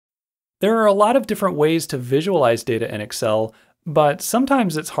There are a lot of different ways to visualize data in Excel, but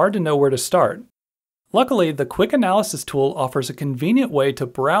sometimes it's hard to know where to start. Luckily, the Quick Analysis tool offers a convenient way to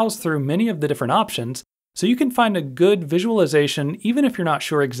browse through many of the different options, so you can find a good visualization even if you're not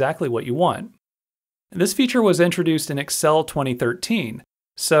sure exactly what you want. This feature was introduced in Excel 2013,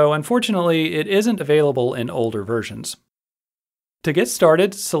 so unfortunately it isn't available in older versions. To get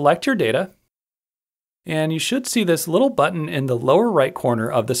started, select your data, and you should see this little button in the lower right corner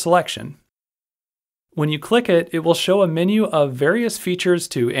of the selection. When you click it, it will show a menu of various features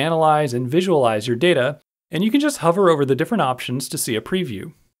to analyze and visualize your data, and you can just hover over the different options to see a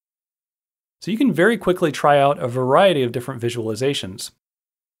preview. So you can very quickly try out a variety of different visualizations.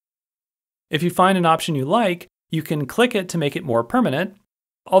 If you find an option you like, you can click it to make it more permanent,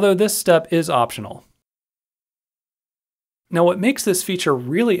 although this step is optional. Now, what makes this feature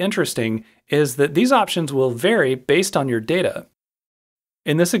really interesting is that these options will vary based on your data.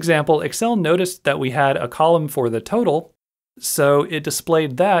 In this example, Excel noticed that we had a column for the total, so it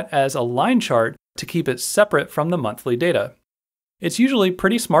displayed that as a line chart to keep it separate from the monthly data. It's usually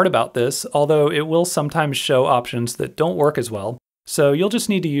pretty smart about this, although it will sometimes show options that don't work as well, so you'll just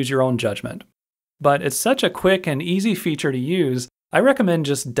need to use your own judgment. But it's such a quick and easy feature to use, I recommend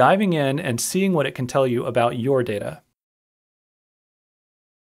just diving in and seeing what it can tell you about your data.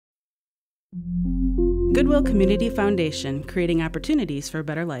 Goodwill Community Foundation, creating opportunities for a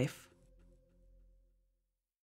better life.